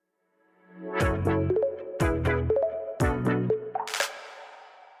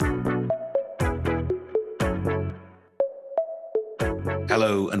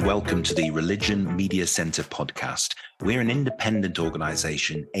Hello and welcome to the Religion Media Centre podcast. We're an independent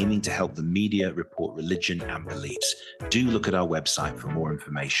organisation aiming to help the media report religion and beliefs. Do look at our website for more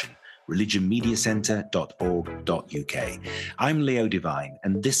information, religionmediacentre.org.uk. I'm Leo Devine,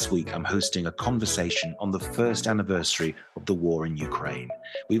 and this week I'm hosting a conversation on the first anniversary of the war in Ukraine.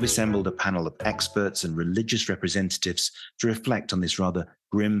 We've assembled a panel of experts and religious representatives to reflect on this rather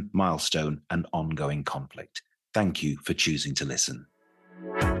grim milestone and ongoing conflict. Thank you for choosing to listen.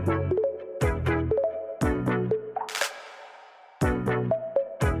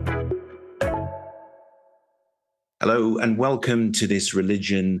 Hello and welcome to this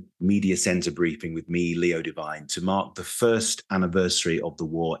Religion Media Centre briefing with me, Leo Devine, to mark the first anniversary of the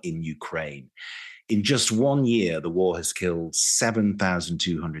war in Ukraine. In just 1 year, the war has killed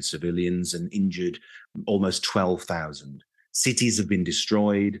 7,200 civilians and injured almost 12,000. Cities have been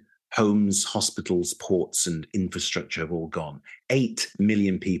destroyed. Homes, hospitals, ports, and infrastructure have all gone. 8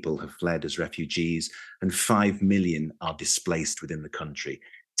 million people have fled as refugees, and 5 million are displaced within the country.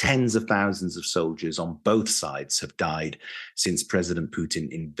 Tens of thousands of soldiers on both sides have died since President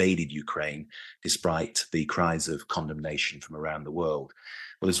Putin invaded Ukraine, despite the cries of condemnation from around the world.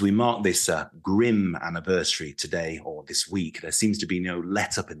 Well, as we mark this grim anniversary today or this week, there seems to be no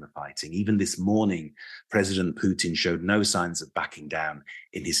let-up in the fighting. Even this morning, President Putin showed no signs of backing down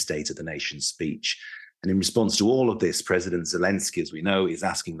in his State of the Nation speech. And in response to all of this, President Zelensky, as we know, is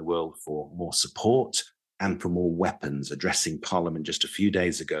asking the world for more support and for more weapons. Addressing Parliament just a few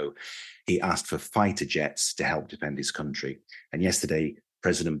days ago, he asked for fighter jets to help defend his country. And yesterday,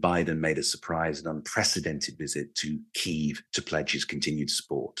 President Biden made a surprise and unprecedented visit to Kyiv to pledge his continued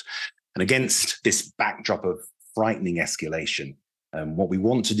support. And against this backdrop of frightening escalation, what we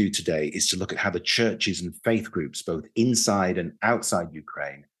want to do today is to look at how the churches and faith groups, both inside and outside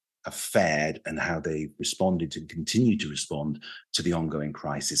Ukraine, have fared and how they've responded and continue to respond to the ongoing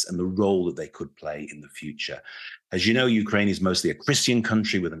crisis and the role that they could play in the future. As you know, Ukraine is mostly a Christian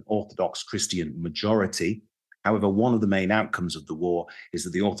country with an Orthodox Christian majority. However, one of the main outcomes of the war is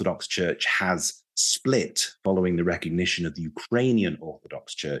that the Orthodox Church has split following the recognition of the Ukrainian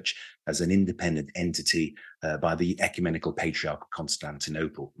Orthodox Church as an independent entity by the Ecumenical Patriarch of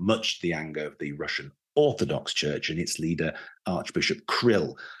Constantinople, much to the anger of the Russian Orthodox Church and its leader, Archbishop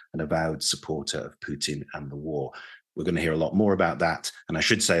Kirill, an avowed supporter of Putin and the war. We're going to hear a lot more about that. And I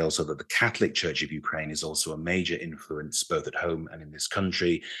should say also that the Catholic Church of Ukraine is also a major influence both at home and in this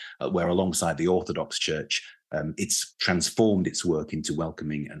country, where alongside the Orthodox Church, it's transformed its work into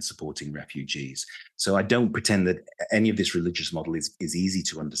welcoming and supporting refugees. So I don't pretend that any of this religious model is easy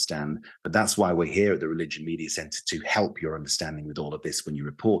to understand, but that's why we're here at the Religion Media Centre, to help your understanding with all of this when you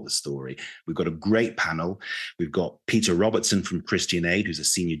report the story. We've got a great panel. We've got Peter Robertson from Christian Aid, who's a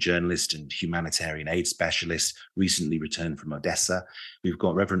senior journalist and humanitarian aid specialist, recently returned from Odessa. We've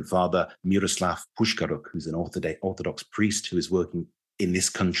got Reverend Father Miroslav Pushkaruk, who's an Orthodox priest who is working in this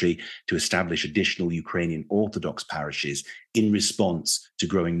country to establish additional Ukrainian Orthodox parishes in response to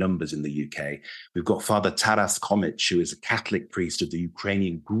growing numbers in the UK. We've got Father Taras Komich, who is a Catholic priest of the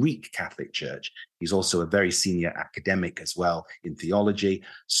Ukrainian Greek Catholic Church. He's also a very senior academic as well in theology.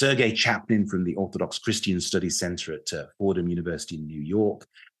 Sergei Chaplin from the Orthodox Christian Studies Center at Fordham University in New York,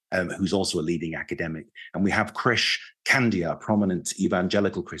 who's also a leading academic. And we have Krish Kandia, a prominent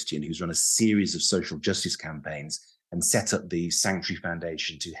evangelical Christian who's run a series of social justice campaigns and set up the Sanctuary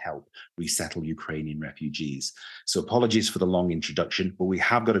Foundation to help resettle Ukrainian refugees. So apologies for the long introduction, but we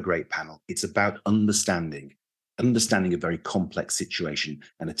have got a great panel. It's about understanding a very complex situation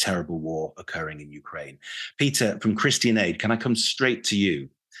and a terrible war occurring in Ukraine. Peter, from Christian Aid, can I come straight to you?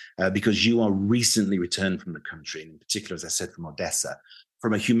 Because you are recently returned from the country, and in particular, as I said, from Odessa.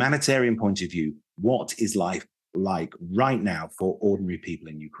 From a humanitarian point of view, what is life like right now for ordinary people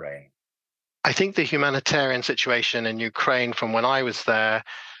in Ukraine? I think the humanitarian situation in Ukraine from when I was there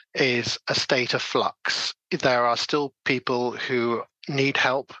is a state of flux. There are still people who need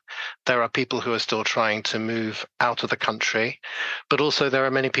help. There are people who are still trying to move out of the country, but also there are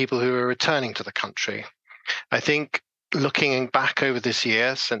many people who are returning to the country. I think looking back over this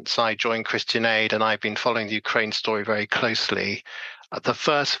year since I joined Christian Aid, and I've been following the Ukraine story very closely, the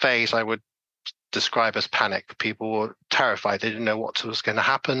first phase I would describe as panic. People were terrified. They didn't know what was going to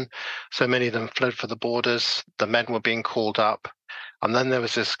happen. So many of them fled for the borders. The men were being called up. And then there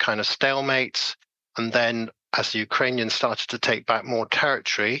was this kind of stalemate. And then as the Ukrainians started to take back more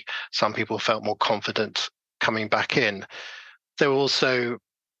territory, some people felt more confident coming back in. There were also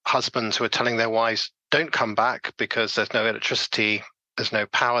husbands who were telling their wives, don't come back because there's no electricity, there's no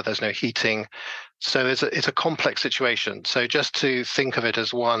power, there's no heating. So it's a complex situation. So just to think of it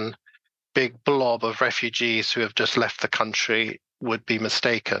as one big blob of refugees who have just left the country would be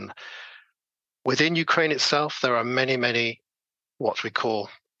mistaken. Within Ukraine itself, there are many, many what we call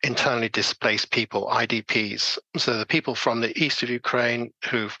internally displaced people, IDPs. So the people from the east of Ukraine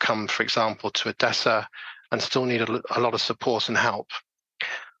who've come, for example, to Odessa and still need a lot of support and help.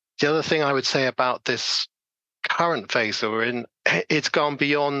 The other thing I would say about this current phase that we're in, it's gone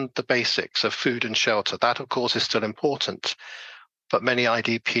beyond the basics of food and shelter. That, of course, is still important. But many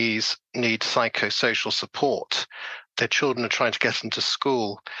IDPs need psychosocial support. Their children are trying to get into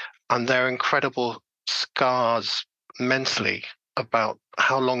school, and there are incredible scars mentally about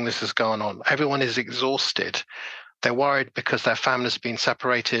how long this has gone on. Everyone is exhausted. They're worried because their families have been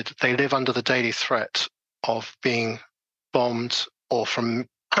separated. They live under the daily threat of being bombed or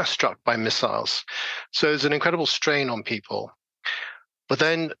struck by missiles. So there's an incredible strain on people. But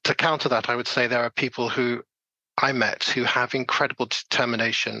then to counter that, I would say there are people who I met who have incredible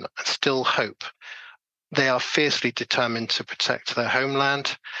determination and still hope. They are fiercely determined to protect their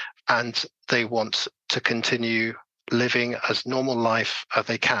homeland, and they want to continue living as normal life as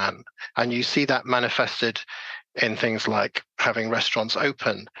they can. And you see that manifested in things like having restaurants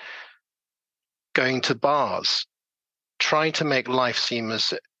open, going to bars, trying to make life seem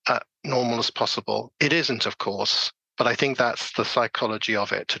as normal as possible. It isn't, of course, but I think that's the psychology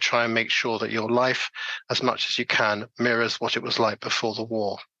of it, to try and make sure that your life, as much as you can, mirrors what it was like before the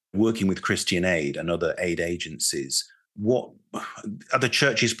war. Working with Christian Aid and other aid agencies, what are the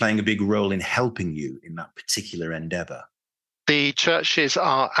churches playing a big role in helping you in that particular endeavor? The churches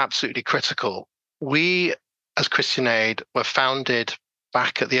are absolutely critical. We, as Christian Aid, were founded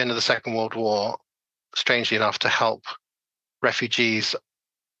back at the end of the Second World War, strangely enough, to help refugees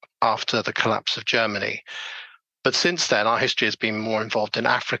after the collapse of Germany. But since then, our history has been more involved in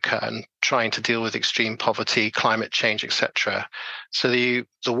Africa and trying to deal with extreme poverty, climate change, etc. So the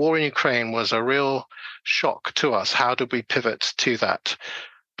war in Ukraine was a real shock to us. How did we pivot to that?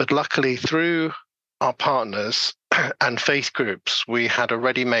 But luckily, through our partners and faith groups, we had a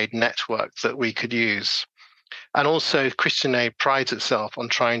ready-made network that we could use. And also, Christian Aid prides itself on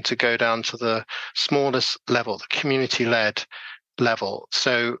trying to go down to the smallest level, the community-led level.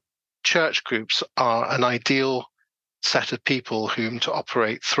 So church groups are an ideal set of people whom to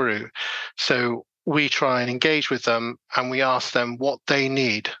operate through. So we try and engage with them and we ask them what they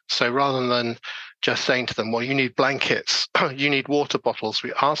need. So rather than just saying to them, well, you need blankets, you need water bottles,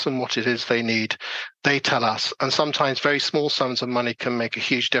 we ask them what it is they need. They tell us, and sometimes very small sums of money can make a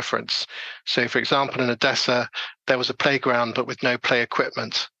huge difference. So for example, in Odessa, there was a playground, but with no play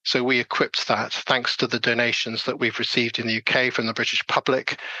equipment. So we equipped that thanks to the donations that we've received in the UK from the British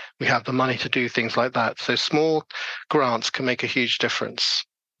public. We have the money to do things like that. So small grants can make a huge difference.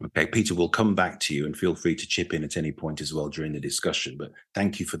 Okay, Peter, we'll come back to you and feel free to chip in at any point as well during the discussion. But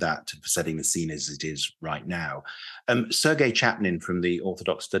thank you for that, for setting the scene as it is right now. Sergei Chapnin from the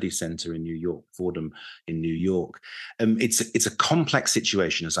Orthodox Study Center in New York, Fordham in New York. It's a complex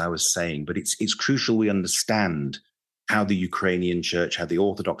situation, as I was saying, but it's crucial we understand how the Ukrainian church, how the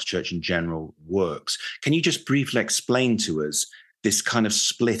Orthodox Church in general works. Can you just briefly explain to us this kind of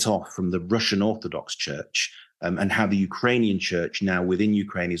split off from the Russian Orthodox Church and how the Ukrainian church now within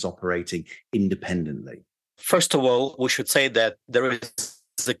Ukraine is operating independently? First of all, we should say that there is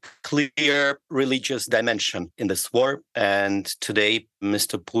a clear religious dimension in this war. And today,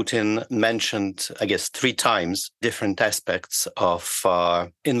 Mr. Putin mentioned, I guess, 3 times different aspects of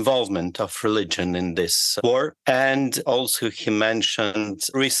involvement of religion in this war. And also he mentioned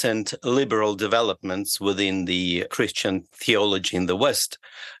recent liberal developments within the Christian theology in the West,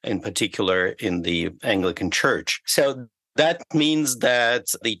 in particular in the Anglican Church. So that means that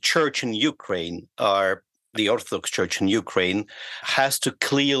the church in Ukraine, the Orthodox Church in Ukraine, has to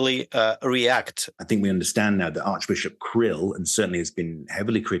clearly react. I think we understand now that Archbishop Kirill, and certainly has been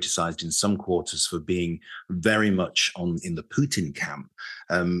heavily criticized in some quarters for being very much in the Putin camp,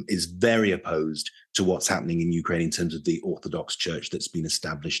 is very opposed to what's happening in Ukraine in terms of the Orthodox Church that's been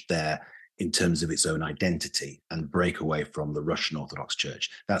established there in terms of its own identity and break away from the Russian Orthodox Church.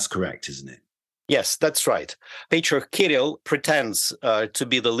 That's correct, isn't it? Yes, that's right. Patriarch Kirill pretends to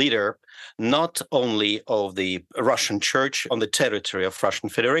be the leader not only of the Russian Church on the territory of Russian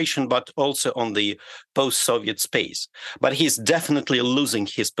Federation, but also on the post-Soviet space. But he's definitely losing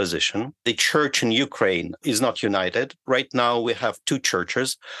his position. The church in Ukraine is not united. Right now, we have 2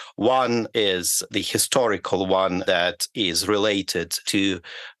 churches. One is the historical one that is related to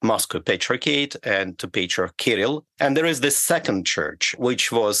Moscow Patriarchate and to Patriarch Kirill. And there is this second church,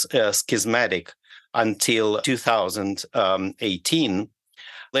 which was schismatic until 2018,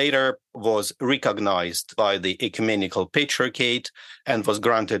 later was recognized by the Ecumenical Patriarchate and was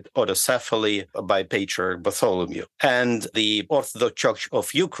granted autocephaly by Patriarch Bartholomew. And the Orthodox Church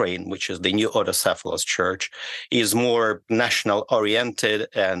of Ukraine, which is the new autocephalous church, is more national-oriented,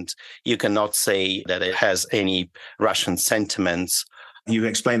 and you cannot say that it has any Russian sentiments. You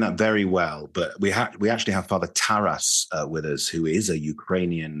explained that very well, but we actually have Father Taras with us, who is a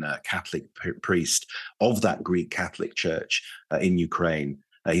Ukrainian Catholic priest of that Greek Catholic Church in Ukraine.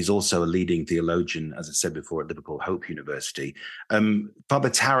 He's also a leading theologian, as I said before, at Liverpool Hope University. Father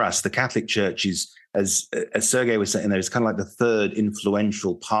Taras, the Catholic Church is, as Sergei was saying, is kind of like the third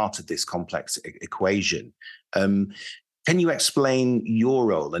influential part of this complex equation. Can you explain your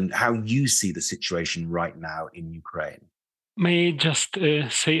role and how you see the situation right now in Ukraine? May I just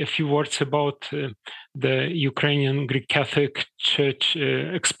say a few words about the Ukrainian Greek Catholic Church,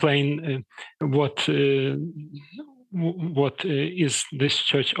 explain what is this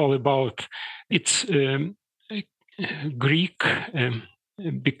church all about? It's Greek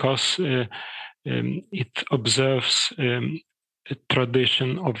because it observes a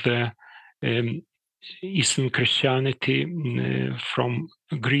tradition of the Eastern Christianity from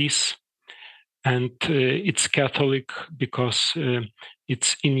Greece. And it's Catholic because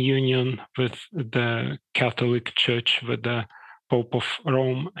it's in union with the Catholic Church, with the Pope of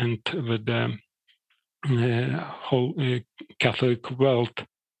Rome, and with the whole Catholic world.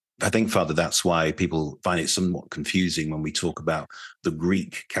 I think, Father, that's why people find it somewhat confusing when we talk about the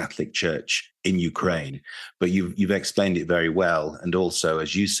Greek Catholic Church in Ukraine. But you've explained it very well. And also,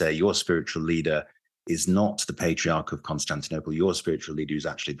 as you say, your spiritual leader is not the Patriarch of Constantinople. Your spiritual leader is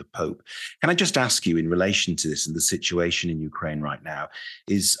actually the Pope. Can I just ask you, in relation to this and the situation in Ukraine right now,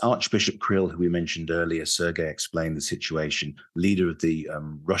 is Archbishop Kirill, who we mentioned earlier, Sergei explained the situation, leader of the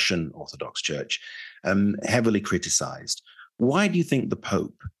Russian Orthodox Church, heavily criticized. Why do you think the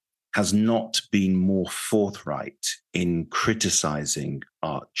Pope has not been more forthright in criticizing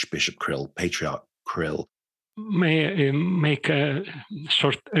Archbishop Kirill, Patriarch Kirill? May I make a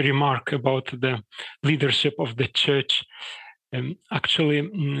short remark about the leadership of the church? Actually,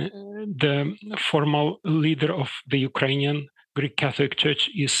 the formal leader of the Ukrainian Greek Catholic Church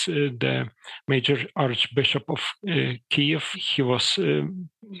is the Major Archbishop of Kiev. He was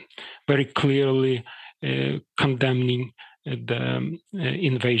very clearly condemning the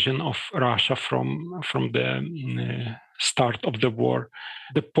invasion of Russia from the start of the war.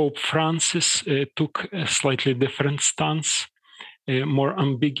 The Pope Francis took a slightly different stance, more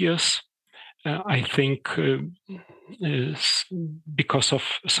ambiguous. I think because of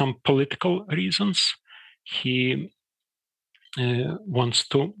some political reasons. He wants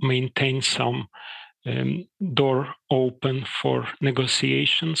to maintain some door open for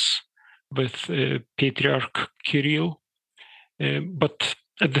negotiations with Patriarch Kirill. But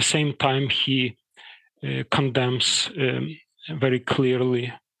at the same time, he condemns very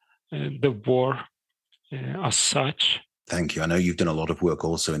clearly the war as such. Thank you. I know you've done a lot of work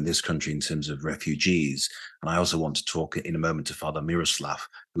also in this country in terms of refugees. And I also want to talk in a moment to Father Miroslav,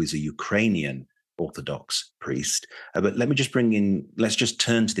 who is a Ukrainian Orthodox priest. But let me just let's just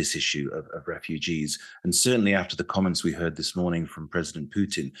turn to this issue of refugees. And certainly after the comments we heard this morning from President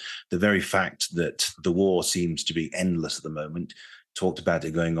Putin, the very fact that the war seems to be endless at the moment, talked about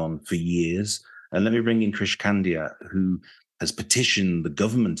it going on for years. And let me bring in Krish Kandia, who has petitioned the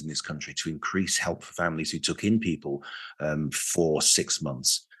government in this country to increase help for families who took in people for 6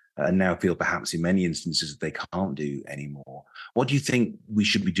 months and now feel perhaps in many instances that they can't do anymore. What do you think we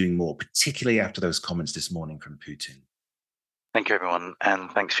should be doing more, particularly after those comments this morning from Putin? Thank you, everyone,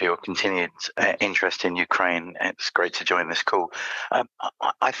 and thanks for your continued interest in Ukraine. It's great to join this call.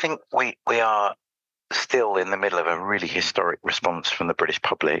 I think we are still in the middle of a really historic response from the British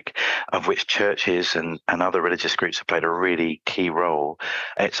public, of which churches and other religious groups have played a really key role.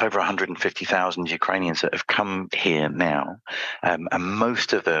 It's over 150,000 Ukrainians that have come here now, and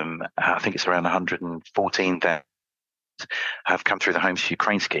most of them, I think it's around 114,000, have come through the Homes for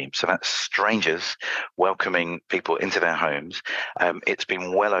Ukraine scheme. So that's strangers welcoming people into their homes. It's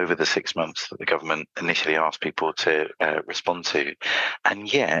been well over the 6 months that the government initially asked people to respond to.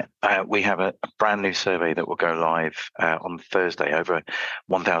 And yet we have a brand new survey that will go live on Thursday. Over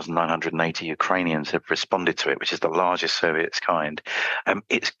 1,980 Ukrainians have responded to it, which is the largest survey of its kind.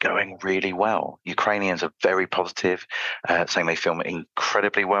 It's going really well. Ukrainians are very positive, saying they feel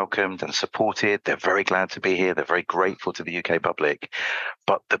incredibly welcomed and supported. They're very glad to be here. They're very grateful useful to the UK public.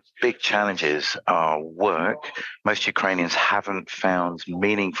 But the big challenges are work. Most Ukrainians haven't found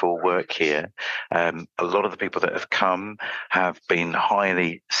meaningful work here. A lot of the people that have come have been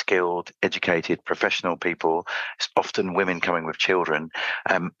highly skilled, educated, professional people. It's often women coming with children,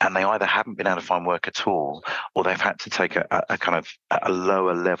 and they either haven't been able to find work at all, or they've had to take a kind of a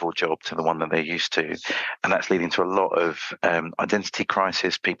lower level job to the one that they're used to, and that's leading to a lot of identity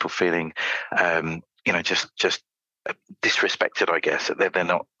crisis. People feeling, just disrespected, I guess, that they're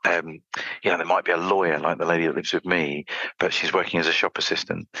not, there might be a lawyer like the lady that lives with me, but she's working as a shop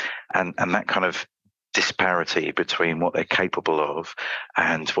assistant, and that kind of disparity between what they're capable of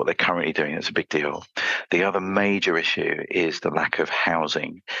and what they're currently doing is a big deal. The other major issue is the lack of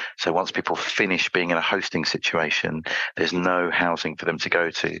housing. So once people finish being in a hosting situation, there's no housing for them to go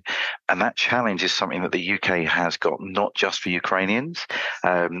to. And that challenge is something that the UK has got, not just for Ukrainians,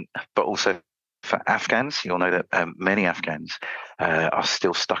 but also for Afghans. You'll know that many Afghans are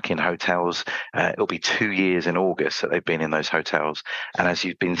still stuck in hotels. It'll be 2 years in August that they've been in those hotels. And as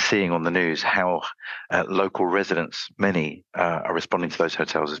you've been seeing on the news, how local residents, many are responding to those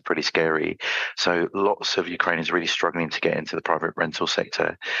hotels is pretty scary. So lots of Ukrainians are really struggling to get into the private rental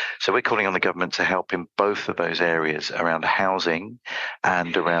sector. So we're calling on the government to help in both of those areas around housing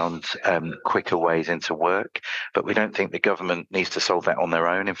and around quicker ways into work. But we don't think the government needs to solve that on their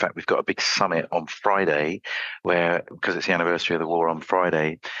own. In fact, we've got a big summit on Friday where, because it's the anniversary of the war on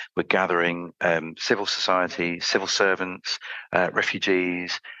Friday, we're gathering civil society, civil servants,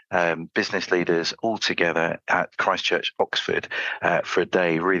 refugees, business leaders all together at Christchurch, Oxford, for a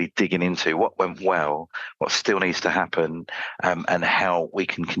day, really digging into what went well, what still needs to happen, and how we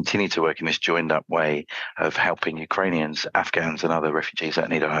can continue to work in this joined up way of helping Ukrainians, Afghans and other refugees that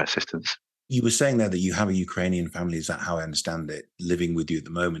need our assistance. You were saying there that you have a Ukrainian family, is that how I understand it, living with you at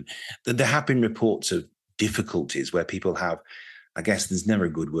the moment? That there have been reports of difficulties where people have, I guess there's never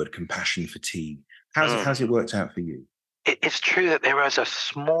a good word, compassion fatigue. How's it worked out for you? It's true that there is a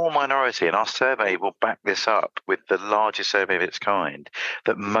small minority, and our survey will back this up with the largest survey of its kind,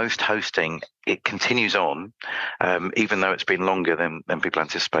 that most hosting, it continues on, even though it's been longer than people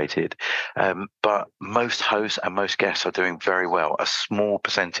anticipated. But most hosts and most guests are doing very well. A small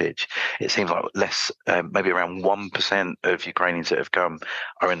percentage, it seems like less, maybe around 1% of Ukrainians that have come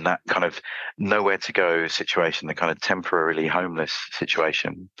are in that kind of nowhere to go situation, the kind of temporarily homeless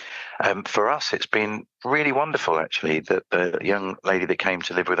situation. For us, it's been really wonderful, actually, that the young lady that came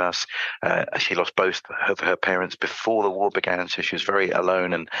to live with us, she lost both of her parents before the war began, so she was very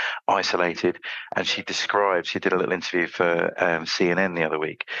alone and isolated. And she did a little interview for CNN the other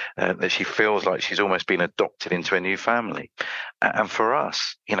week, that she feels like she's almost been adopted into a new family. And for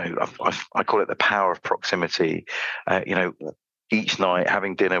us, I call it the power of proximity. Each night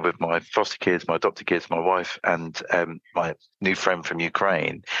having dinner with my foster kids, my adopted kids, my wife, and my new friend from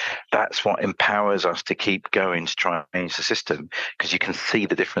Ukraine, that's what empowers us to keep going to try and change the system, because you can see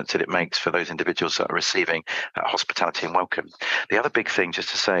the difference that it makes for those individuals that are receiving that hospitality and welcome. The other big thing, just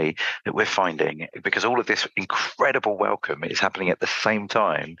to say, that we're finding, because all of this incredible welcome is happening at the same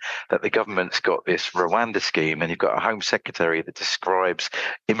time that the government's got this Rwanda scheme, and you've got a Home Secretary that describes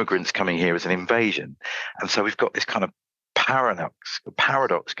immigrants coming here as an invasion. And so we've got this kind of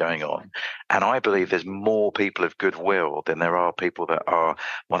paradox going on, and I believe there's more people of goodwill than there are people that are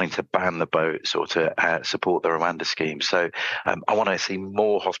wanting to ban the boats or to support the Rwanda scheme. So I want to see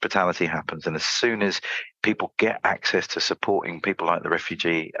more hospitality happens, and as soon as people get access to supporting people like the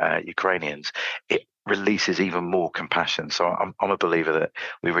refugee Ukrainians, it releases even more compassion. So I'm a believer that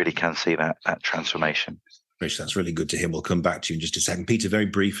we really can see that transformation. Rich, that's really good to hear. We'll come back to you in just a second. Peter, very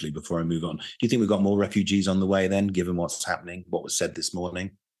briefly before I move on, do you think we've got more refugees on the way then, given what's happening, what was said this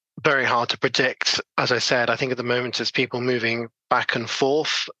morning? Very hard to predict. As I said, I think at the moment it's people moving back and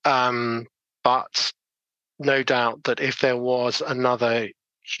forth. But no doubt that if there was another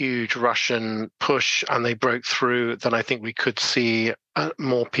huge Russian push and they broke through, then I think we could see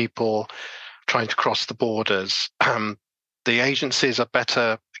more people trying to cross the borders. The agencies are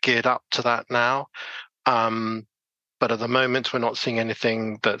better geared up to that now. But at the moment, we're not seeing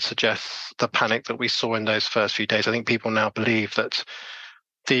anything that suggests the panic that we saw in those first few days. I think people now believe that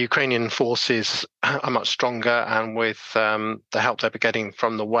the Ukrainian forces are much stronger, and with the help they're getting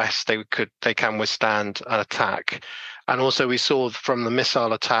from the West, they can withstand an attack. And also, we saw from the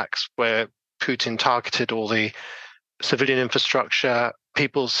missile attacks where Putin targeted all the civilian infrastructure,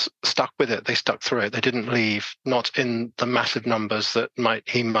 people stuck with it. They stuck through it. They didn't leave, not in the massive numbers that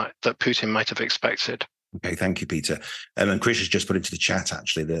Putin might have expected. Okay, thank you, Peter. And Chris has just put into the chat,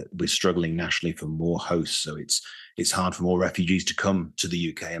 actually, that we're struggling nationally for more hosts. So it's hard for more refugees to come to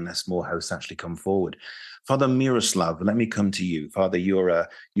the UK unless more hosts actually come forward. Father Miroslav, let me come to you. Father, you're a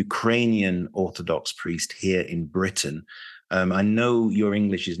Ukrainian Orthodox priest here in Britain. I know your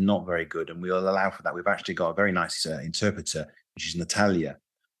English is not very good, and we'll allow for that. We've actually got a very nice interpreter, which is Natalia.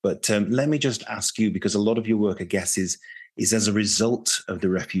 But let me just ask you, because a lot of your work, I guess, is as a result of the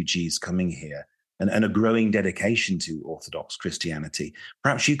refugees coming here and a growing dedication to Orthodox Christianity.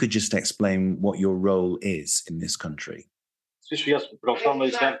 Perhaps you could just explain what your role is in this country. His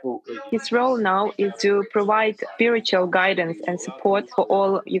role now is to provide spiritual guidance and support for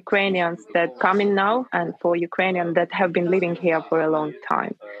all Ukrainians that come in now and for Ukrainians that have been living here for a long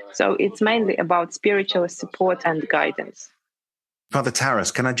time. So it's mainly about spiritual support and guidance. Father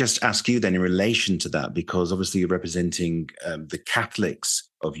Taras, can I just ask you then in relation to that, because obviously you're representing the Catholics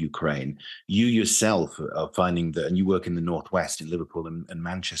of Ukraine. You yourself are finding that, and you work in the Northwest in Liverpool and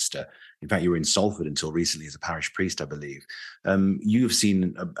Manchester. In fact, you were in Salford until recently as a parish priest, I believe. You've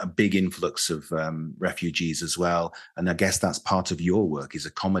seen a big influx of refugees as well. And I guess that's part of your work, is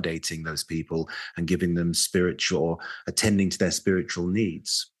accommodating those people and giving them spiritual, attending to their spiritual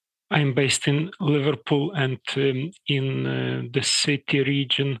needs. I'm based in Liverpool, and in the city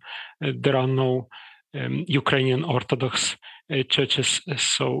region, there are no Ukrainian Orthodox churches.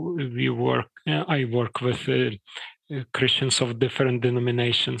 So I work with Christians of different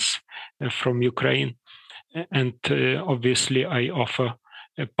denominations from Ukraine. And obviously, I offer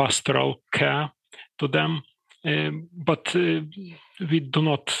pastoral care to them. But we do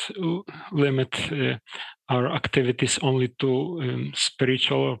not limit our activities only to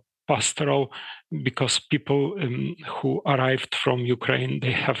spiritual pastoral, because people who arrived from Ukraine,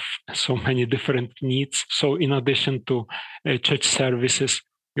 they have so many different needs. So in addition to church services,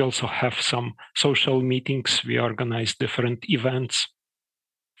 we also have some social meetings. We organize different events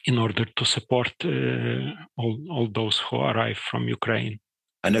in order to support all those who arrive from Ukraine.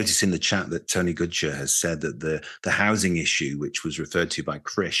 I noticed in the chat that Tony Goodger has said that the housing issue, which was referred to by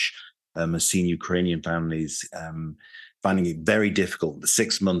Krish, has seen Ukrainian families finding it very difficult. The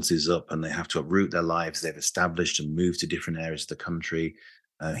 6 months is up and they have to uproot their lives. They've established and moved to different areas of the country.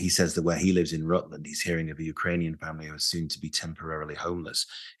 He says that where he lives in Rutland, he's hearing of a Ukrainian family who are soon to be temporarily homeless.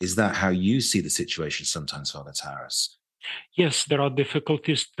 Is that how you see the situation sometimes, Father Taras? Yes, there are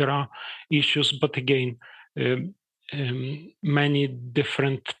difficulties, there are issues, but again, many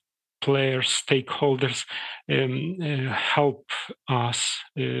different players, stakeholders help us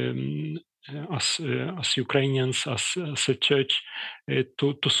as Ukrainians, as a church,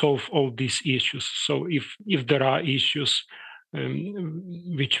 to solve all these issues. So if there are issues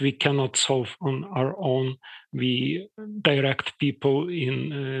which we cannot solve on our own, we direct people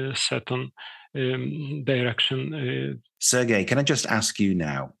in a certain direction. Sergei, can I just ask you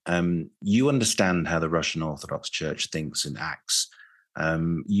now, you understand how the Russian Orthodox Church thinks and acts.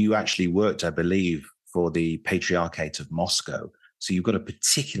 You actually worked, I believe, for the Patriarchate of Moscow. So you've got a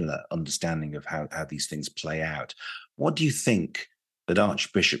particular understanding of how these things play out. What do you think that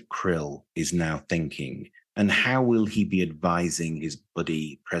Archbishop Kirill is now thinking, and how will he be advising his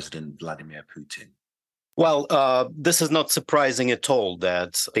buddy, President Vladimir Putin? Well, this is not surprising at all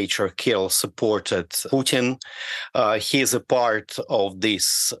that Patriarch Kirill supported Putin. He is a part of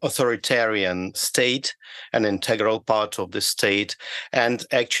this authoritarian state, an integral part of the state. And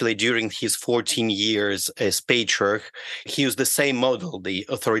actually, during his 14 years as patriarch, he used the same model, the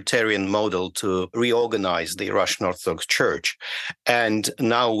authoritarian model, to reorganize the Russian Orthodox Church. And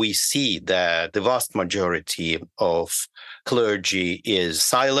now we see that the vast majority of clergy is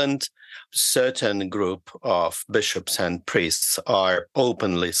silent. Certain group of bishops and priests are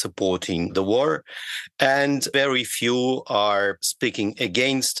openly supporting the war, and very few are speaking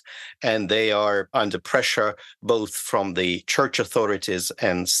against, and they are under pressure both from the church authorities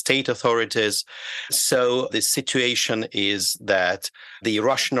and state authorities. So the situation is that the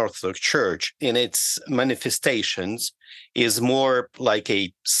Russian Orthodox Church, in its manifestations, is more like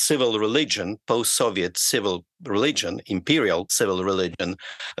a civil religion, post-Soviet civil religion, imperial civil religion,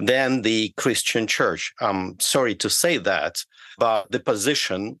 than the Christian church. I'm sorry to say that, but the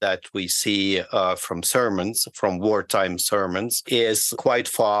position that we see from sermons, from wartime sermons, is quite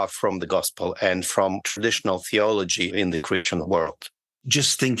far from the gospel and from traditional theology in the Christian world.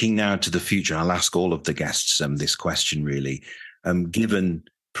 Just thinking now to the future, I'll ask all of the guests this question really. Given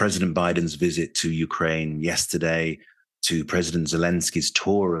President Biden's visit to Ukraine yesterday, to President Zelensky's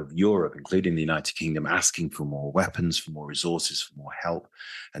tour of Europe, including the United Kingdom, asking for more weapons, for more resources, for more help,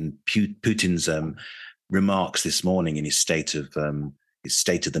 and Putin's remarks this morning in his State of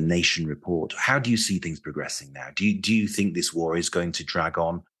the Nation report. How do you see things progressing now? Do you think this war is going to drag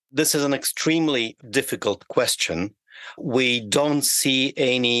on? This is an extremely difficult question. We don't see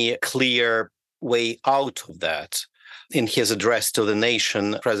any clear way out of that. In his address to the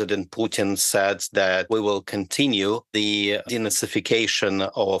nation, President Putin said that we will continue the denazification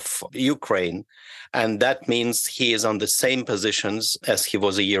of Ukraine. And that means he is on the same positions as he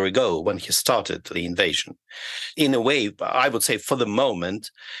was a year ago when he started the invasion. In a way, I would say for the moment,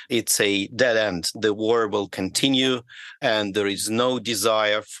 it's a dead end. The war will continue, and there is no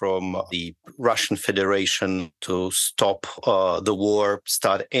desire from the Russian Federation to stop the war,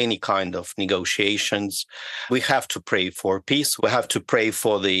 start any kind of negotiations. We have to pray for peace. We have to pray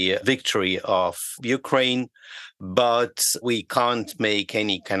for the victory of Ukraine. But we can't make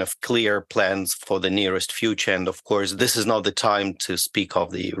any kind of clear plans for the nearest future. And of course, this is not the time to speak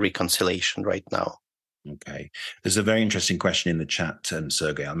of the reconciliation right now. Okay. There's a very interesting question in the chat,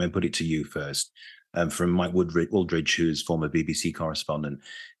 Sergey. I'm going to put it to you first. From Mike Aldridge, who's former BBC correspondent.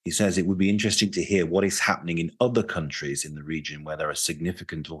 He says it would be interesting to hear what is happening in other countries in the region where there are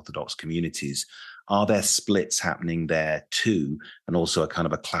significant Orthodox communities. Are there splits happening there too? And also a kind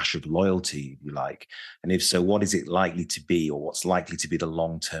of a clash of loyalty, if you like? And if so, what is it likely to be, or what's likely to be the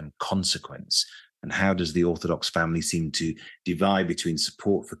long-term consequence? And how does the Orthodox family seem to divide between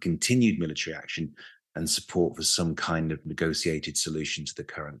support for continued military action and support for some kind of negotiated solution to the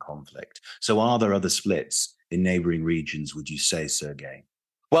current conflict? So are there other splits in neighboring regions, would you say, Sergey?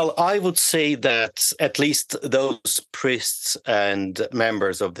 Well, I would say that at least those priests and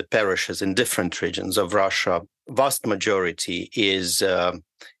members of the parishes in different regions of Russia, vast majority is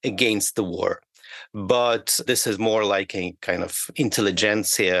against the war. But this is more like a kind of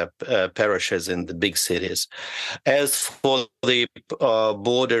intelligentsia parishes in the big cities. As for the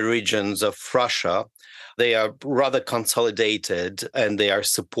border regions of Russia, they are rather consolidated and they are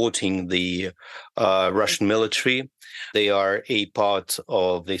supporting the Russian military. They are a part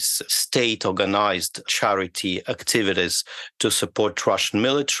of this state-organized charity activities to support Russian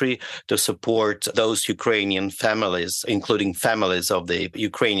military, to support those Ukrainian families, including families of the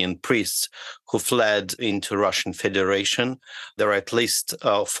Ukrainian priests who fled into Russian Federation. There are at least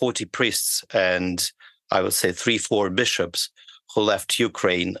 40 priests and I would say 3-4 bishops who left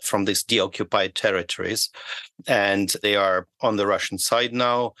Ukraine from these deoccupied territories. And they are on the Russian side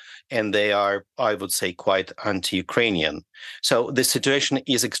now, and they are, I would say, quite anti-Ukrainian. So the situation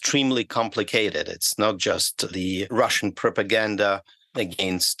is extremely complicated. It's not just the Russian propaganda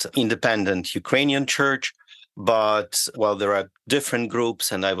against independent Ukrainian church, but, well, there are different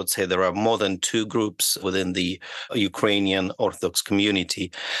groups, and I would say there are more than 2 groups within the Ukrainian Orthodox community.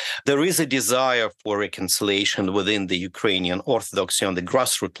 There is a desire for reconciliation within the Ukrainian Orthodoxy on the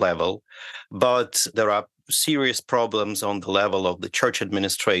grassroots level, but there are serious problems on the level of the church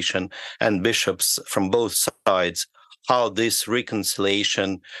administration and bishops from both sides, how this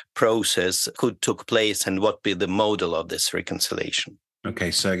reconciliation process could take place and what be the model of this reconciliation.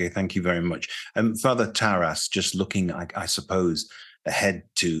 Okay, Sergey, thank you very much. Father Taras, just looking, I suppose, ahead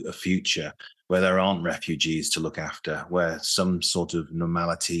to a future where there aren't refugees to look after, where some sort of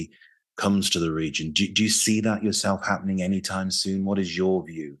normality comes to the region. Do you see that yourself happening anytime soon? What is your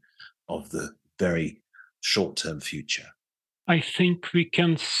view of the very short-term future? I think we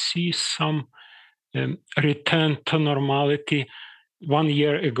can see some return to normality. 1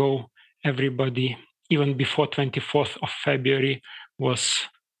 year ago, everybody, even before 24th of February, was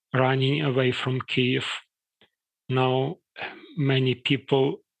running away from Kyiv. Now, many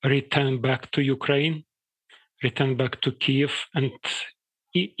people return back to Ukraine, return back to Kyiv, and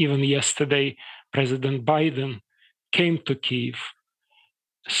even yesterday, President Biden came to Kyiv.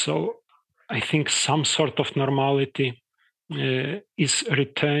 So I think some sort of normality is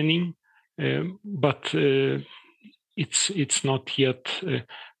returning, but it's not yet a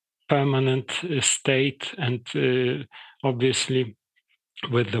permanent state, and obviously,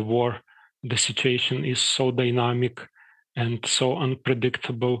 with the war, the situation is so dynamic and so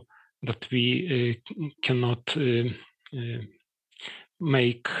unpredictable that we cannot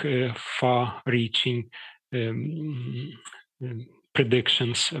make far-reaching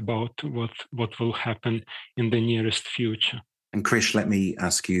predictions about what will happen in the nearest future. And Krish, let me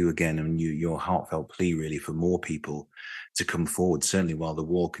ask you again, and your heartfelt plea really for more people to come forward, certainly while the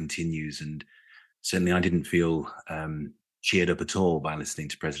war continues. And certainly I didn't feel cheered up at all by listening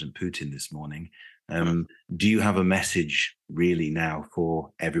to President Putin this morning. Do you have a message really now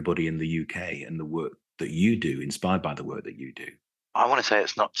for everybody in the UK and the work that you do, inspired by the work that you do? I want to say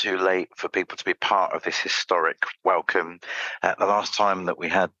it's not too late for people to be part of this historic welcome. The last time that we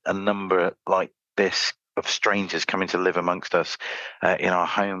had a number like this strangers coming to live amongst us in our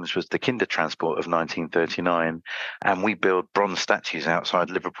homes was the Kindertransport of 1939, and we built bronze statues outside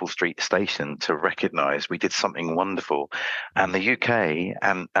Liverpool Street Station to recognise we did something wonderful. And the UK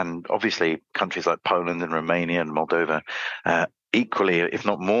and obviously countries like Poland and Romania and Moldova equally, if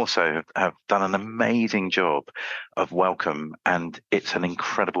not more so, have done an amazing job of welcome, and it's an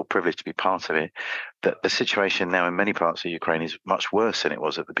incredible privilege to be part of it. That the situation now in many parts of Ukraine is much worse than it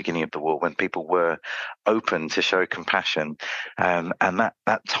was at the beginning of the war, when people were open to show compassion, and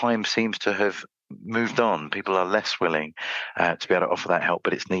that time seems to have moved on. People are less willing to be able to offer that help,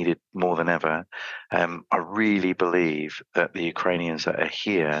 but it's needed more than ever. I really believe that the Ukrainians that are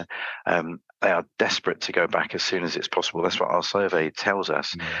here, they are desperate to go back as soon as it's possible. That's what our survey tells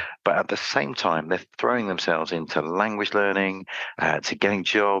us. But at the same time, they're throwing themselves into language learning, to getting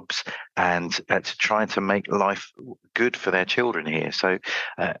jobs, and to trying to make life good for their children here. So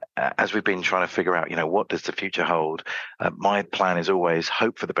as we've been trying to figure out, what does the future hold, my plan is always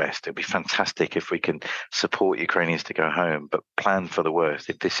hope for the best. It'd be fantastic if we can support Ukrainians to go home, but plan for the worst.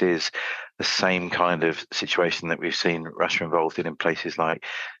 If this is the same kind of situation that we've seen Russia involved in places like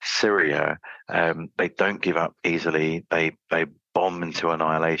Syria, they don't give up easily. They bomb into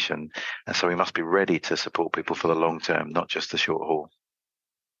annihilation. And so we must be ready to support people for the long term, not just the short haul.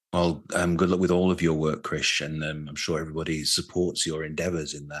 Well, good luck with all of your work, Krish, and I'm sure everybody supports your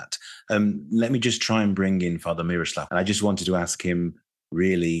endeavours in that. Let me just try and bring in Father Miroslav. And I just wanted to ask him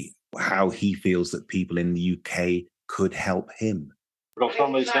really how he feels that people in the UK could help him.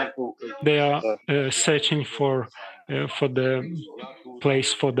 They are searching for the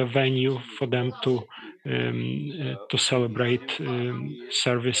place, for the venue for them to celebrate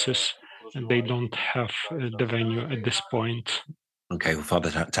services, and they don't have the venue at this point. Okay, well, Father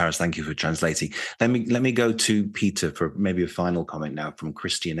Taras, thank you for translating. Let me go to Peter for maybe a final comment now from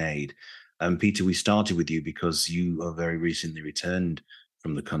Christian Aid. Peter, we started with you because you are very recently returned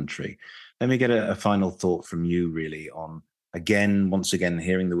from the country. Let me get a final thought from you, really, on once again,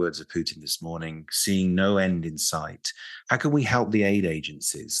 hearing the words of Putin this morning, seeing no end in sight. How can we help the aid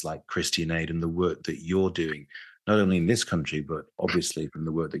agencies like Christian Aid and the work that you're doing, not only in this country, but obviously from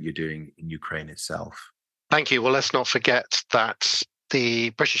the work that you're doing in Ukraine itself? Thank you. Well, let's not forget that the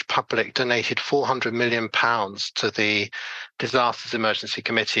British public donated £400 million to the Disasters Emergency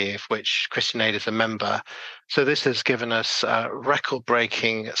Committee, of which Christian Aid is a member. So this has given us a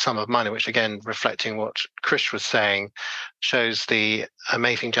record-breaking sum of money, which, again, reflecting what Krish was saying, shows the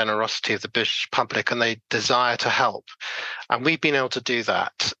amazing generosity of the British public and their desire to help. And we've been able to do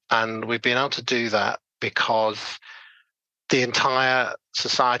that. And we've been able to do that because the entire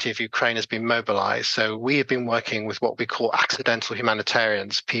society of Ukraine has been mobilized. So we have been working with what we call accidental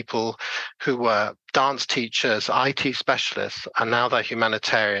humanitarians, people who were dance teachers, IT specialists, and now they're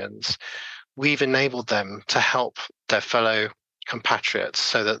humanitarians. We've enabled them to help their fellow compatriots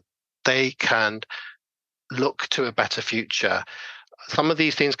so that they can look to a better future. Some of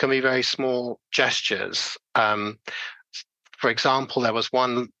these things can be very small gestures. For example, there was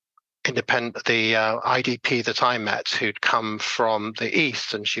one the IDP that I met who'd come from the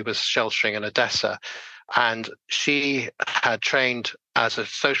east, and she was sheltering in Odessa, and she had trained as a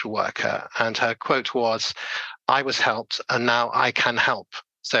social worker, and her quote was, "I was helped and now I can help."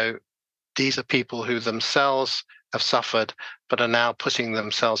 So these are people who themselves have suffered but are now putting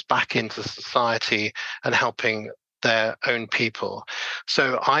themselves back into society and helping their own people.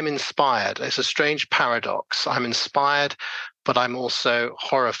 So I'm inspired. It's a strange paradox. I'm inspired, but I'm also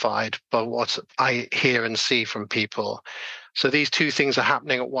horrified by what I hear and see from people. So these two things are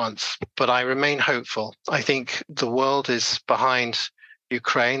happening at once, but I remain hopeful. I think the world is behind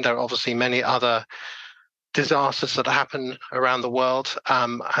Ukraine. There are obviously many other disasters that happen around the world,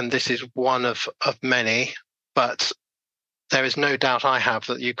 and this is one of many, but there is no doubt I have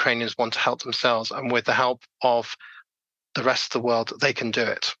that Ukrainians want to help themselves, and with the help of the rest of the world, they can do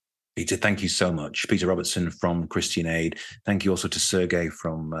it. Peter, thank you so much. Peter Robertson from Christian Aid. Thank you also to Sergey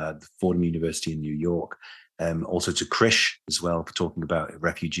from the Fordham University in New York. Also to Krish as well for talking about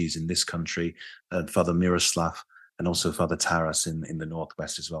refugees in this country, Father Miroslav, and also Father Taras in the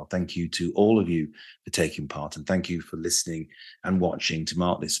Northwest as well. Thank you to all of you for taking part, and thank you for listening and watching to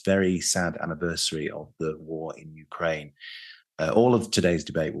mark this very sad anniversary of the war in Ukraine. All of today's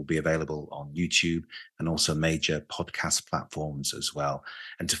debate will be available on YouTube and also major podcast platforms as well.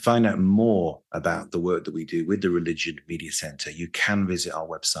 And to find out more about the work that we do with the Religion Media Centre, you can visit our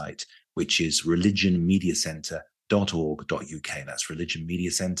website, which is religionmediacentre.org.uk. That's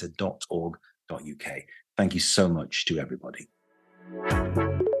religionmediacentre.org.uk. Thank you so much to everybody.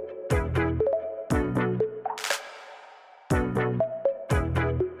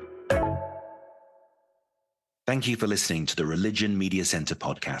 Thank you for listening to the Religion Media Centre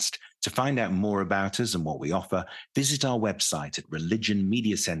podcast. To find out more about us and what we offer, visit our website at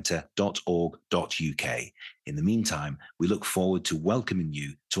religionmediacentre.org.uk. In the meantime, we look forward to welcoming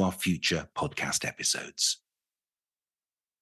you to our future podcast episodes.